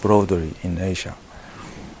or more broadly in Asia?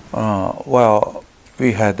 Well,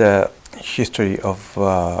 we had a history of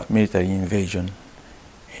military invasion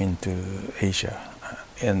into Asia,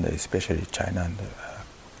 and especially China and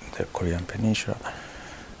the Korean Peninsula.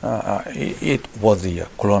 It was the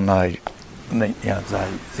colonization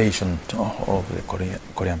of the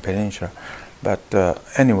Korean Peninsula. But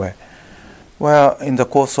anyway, well, in the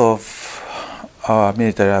course of our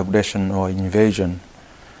military aggression or invasion,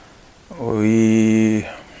 the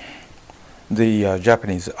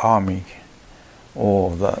Japanese army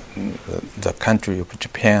or the country of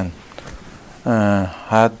Japan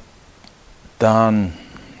had done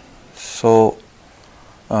so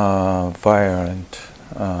violent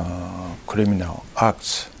criminal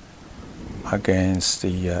acts against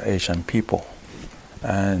the Asian people,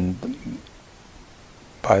 and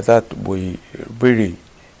by that we really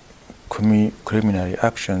criminal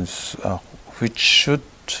actions which should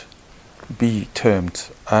be termed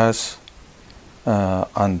as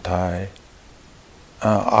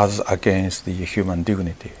as against the human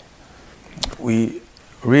dignity. We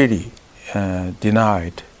really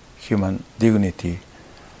denied human dignity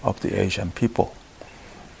of the Asian people,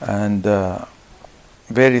 and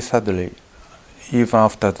very sadly, even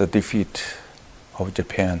after the defeat of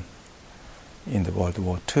Japan in the World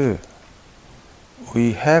War II,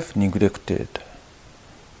 we have neglected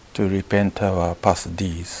to repent our past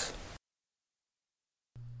deeds.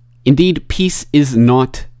 Indeed, peace is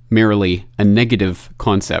not merely a negative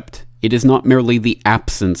concept. It is not merely the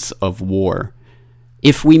absence of war.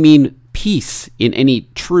 If we mean peace in any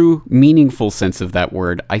true, meaningful sense of that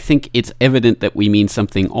word, I think it's evident that we mean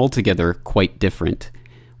something altogether quite different.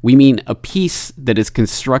 We mean a peace that is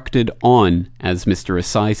constructed on, as Mr.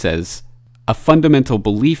 Asai says, a fundamental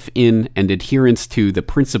belief in and adherence to the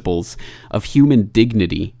principles of human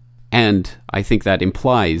dignity. And I think that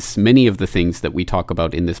implies many of the things that we talk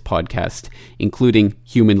about in this podcast, including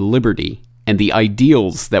human liberty and the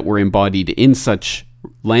ideals that were embodied in such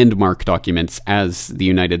landmark documents as the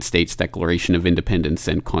United States Declaration of Independence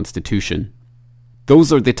and Constitution.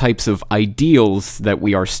 Those are the types of ideals that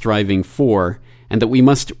we are striving for and that we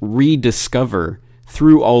must rediscover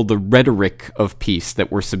through all the rhetoric of peace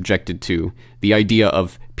that we're subjected to, the idea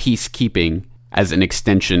of peacekeeping as an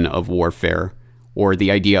extension of warfare, or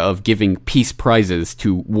the idea of giving peace prizes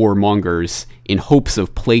to warmongers in hopes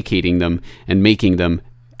of placating them and making them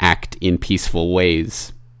act in peaceful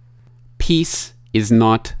ways. Peace is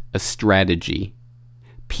not a strategy.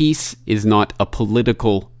 Peace is not a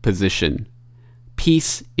political position.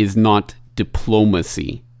 Peace is not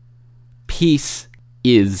diplomacy. Peace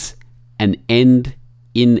is an end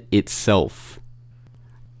in itself.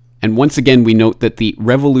 And once again, we note that the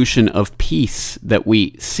revolution of peace that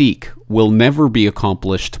we seek will never be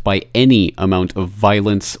accomplished by any amount of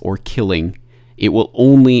violence or killing. It will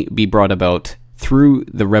only be brought about through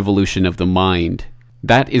the revolution of the mind.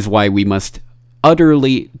 That is why we must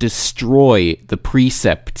utterly destroy the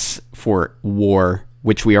precepts for war,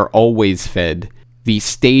 which we are always fed, the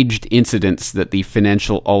staged incidents that the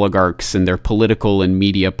financial oligarchs and their political and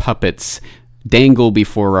media puppets dangle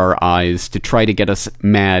before our eyes to try to get us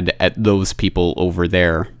mad at those people over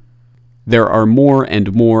there. There are more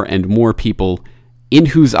and more and more people in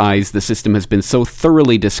whose eyes the system has been so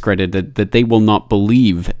thoroughly discredited that they will not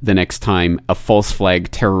believe the next time a false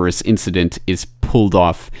flag terrorist incident is pulled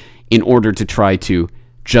off in order to try to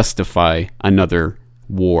justify another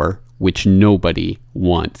war which nobody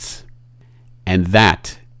wants. And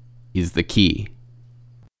that is the key.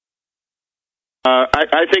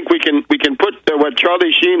 I think we can put what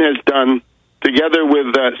Charlie Sheen has done together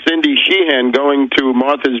with Cindy Sheehan going to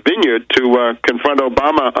Martha's Vineyard to confront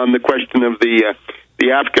Obama on the question of the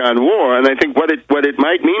Afghan war, and I think what it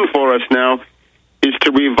might mean for us now is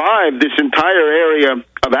to revive this entire area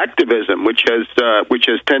of activism, which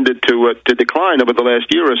has tended to decline over the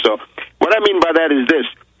last year or so. What I mean by that is this: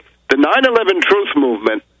 the 9/11 Truth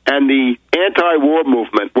movement and the anti-war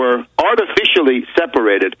movement were artificially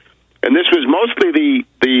separated. And this was mostly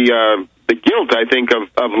the guilt, I think,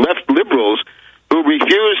 of left liberals who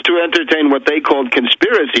refused to entertain what they called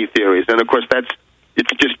conspiracy theories. And, of course,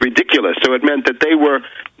 it's just ridiculous. So it meant that they were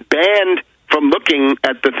banned from looking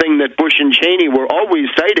at the thing that Bush and Cheney were always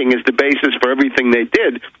citing as the basis for everything they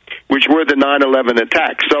did, which were the 9/11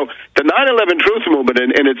 attacks. So the 9/11 Truth movement,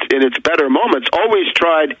 in its better moments, always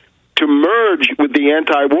tried to merge with the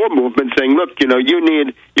anti-war movement, saying, look,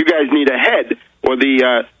 you guys need a head, or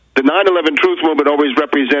the 9/11 Truth movement always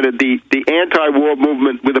represented the anti-war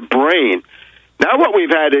movement with a brain. Now what we've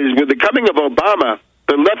had is, with the coming of Obama,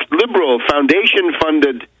 the left liberal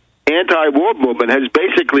foundation-funded anti-war movement has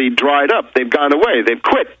basically dried up. They've gone away. They've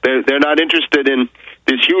quit. They're not interested in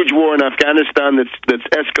this huge war in Afghanistan that's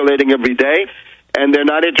escalating every day, and they're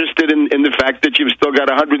not interested in the fact that you've still got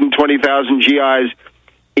 120,000 GIs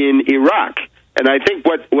in Iraq. And I think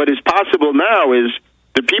what is possible now is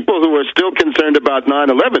the people who are still concerned about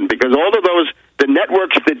 9/11, because all of the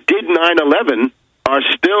networks that did 9/11 are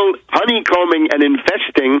still honeycombing and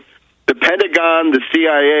infesting the Pentagon, the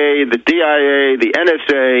CIA, the DIA, the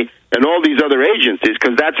NSA, and all these other agencies,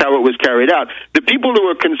 because that's how it was carried out. The people who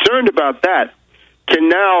are concerned about that can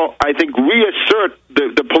now, I think, reassert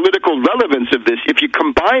the political relevance of this. If you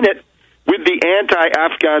combine it with the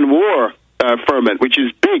anti-Afghan war ferment, which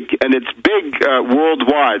is big, and it's big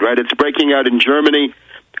worldwide, right? It's breaking out in Germany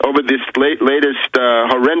over this latest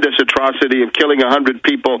horrendous atrocity of killing 100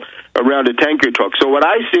 people around a tanker truck. So what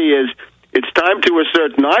I see is it's time to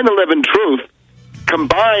assert 9/11 truth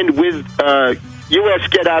combined with U.S.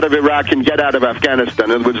 get out of Iraq and get out of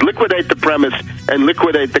Afghanistan. In other words, liquidate the premise and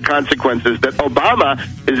liquidate the consequences that Obama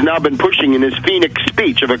has now been pushing in his Phoenix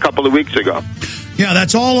speech of a couple of weeks ago. Yeah,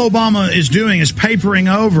 that's all Obama is doing, is papering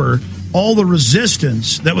over all the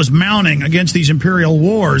resistance that was mounting against these imperial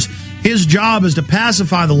wars. His job is to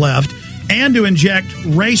pacify the left and to inject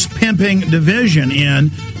race-pimping division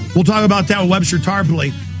in. We'll talk about that with Webster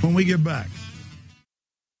Tarpley when we get back.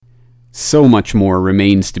 So much more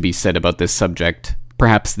remains to be said about this subject,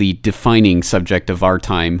 perhaps the defining subject of our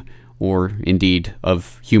time, or indeed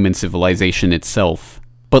of human civilization itself.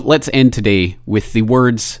 But let's end today with the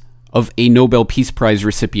words of a Nobel Peace Prize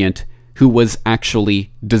recipient who was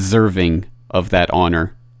actually deserving of that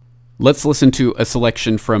honor. Let's listen to a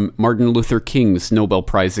selection from Martin Luther King's Nobel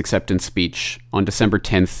Prize acceptance speech on December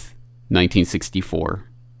 10th, 1964.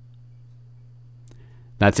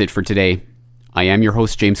 That's it for today. I am your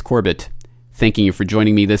host, James Corbett, thanking you for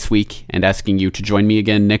joining me this week and asking you to join me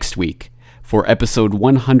again next week for episode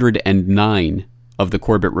 109 of the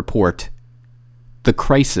Corbett Report, The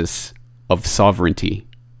Crisis of Sovereignty.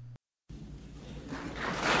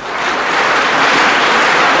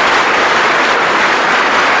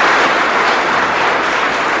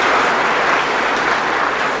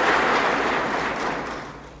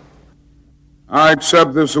 I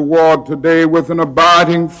accept this award today with an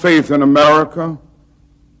abiding faith in America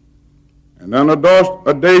and an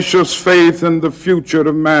audacious faith in the future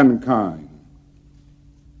of mankind.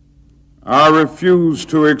 I refuse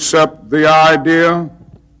to accept the idea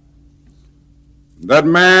that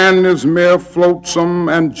man is mere flotsam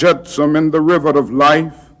and jetsam in the river of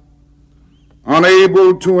life,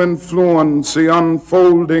 unable to influence the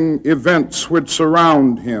unfolding events which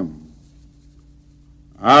surround him.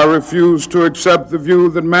 I refuse to accept the view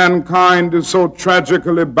that mankind is so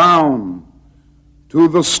tragically bound to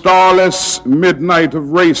the starless midnight of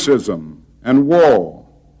racism and war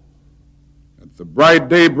that the bright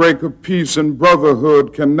daybreak of peace and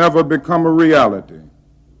brotherhood can never become a reality.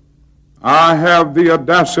 I have the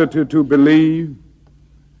audacity to believe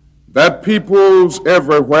that peoples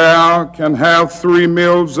everywhere can have 3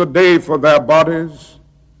 meals a day for their bodies,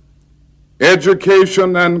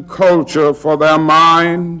 education and culture for their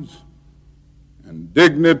minds, and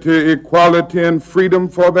dignity, equality, and freedom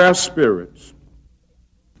for their spirits.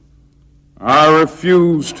 I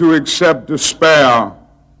refuse to accept despair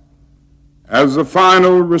as the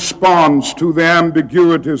final response to the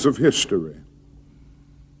ambiguities of history.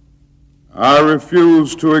 I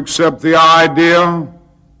refuse to accept the idea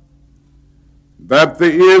that the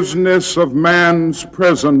isness of man's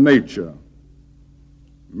present nature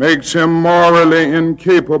makes him morally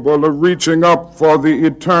incapable of reaching up for the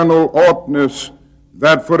eternal oughtness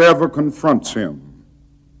that forever confronts him.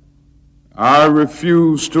 I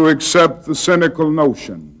refuse to accept the cynical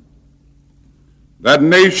notion that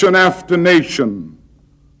nation after nation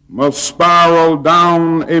must spiral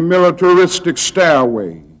down a militaristic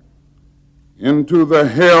stairway into the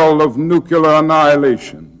hell of nuclear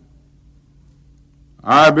annihilation.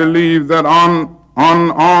 I believe that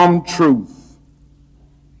unarmed truth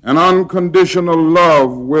and unconditional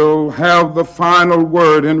love will have the final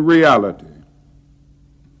word in reality.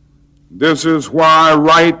 This is why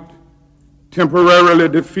right, temporarily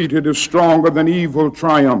defeated, is stronger than evil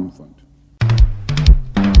triumphant.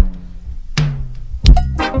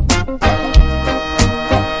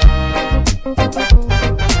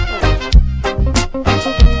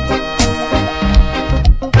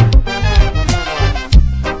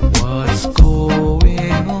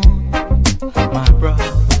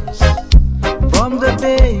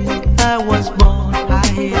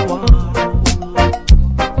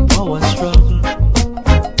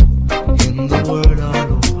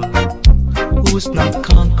 Who's not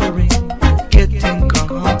conquering, getting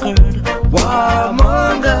conquered.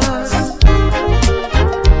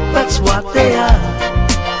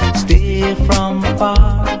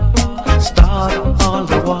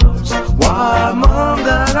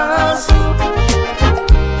 Warmongers,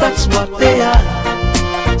 that's what they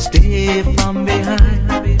are. Stay from behind,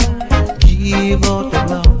 give out the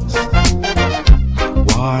loss.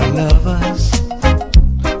 War lovers,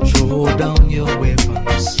 throw down your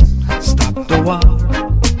weapons, stop the war.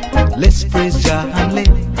 Let's praise Jah and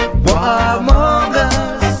live.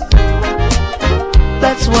 Warmongers,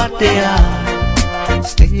 that's what they are.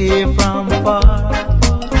 Stay from far,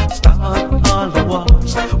 start all the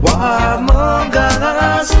wars.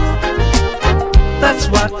 Warmongers, that's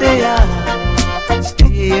what they are.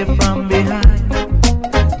 Stay from behind,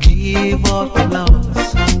 give up the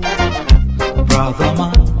loss. Brother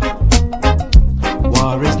man,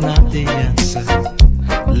 war is not the answer.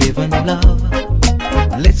 Live and love,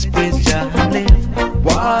 let's praise Jah and live.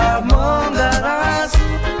 Warmongers,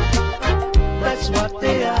 that's what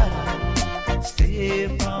they are. Stay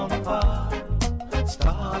from far,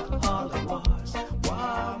 start